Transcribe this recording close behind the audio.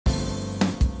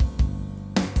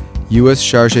U.S.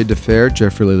 Chargé d'Affaires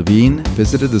Jeffrey Levine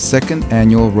visited the second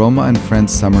annual Roma and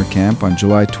Friends summer camp on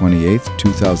July 28,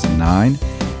 2009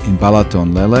 in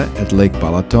Balatonlelle at Lake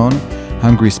Balaton,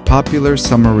 Hungary's popular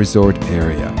summer resort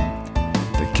area.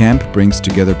 The camp brings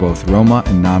together both Roma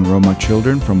and non-Roma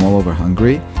children from all over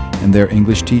Hungary and their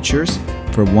English teachers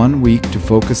for 1 week to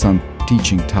focus on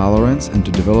teaching tolerance and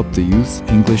to develop the youth's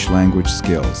English language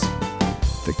skills.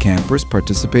 The campers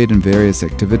participate in various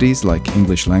activities like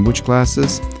English language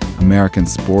classes, American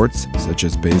sports such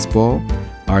as baseball,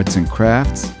 arts and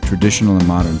crafts, traditional and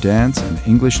modern dance, and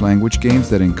English language games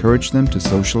that encourage them to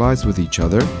socialize with each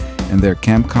other and their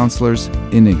camp counselors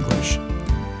in English.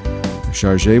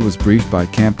 Chargé was briefed by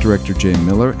camp director Jay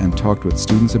Miller and talked with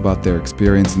students about their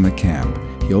experience in the camp.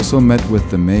 He also met with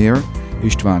the Mayor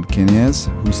István Kenéz,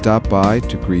 who stopped by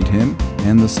to greet him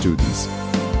and the students.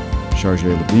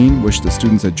 Chargé Levine wished the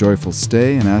students a joyful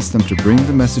stay and asked them to bring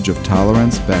the message of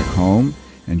tolerance back home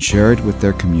and share it with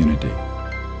their community.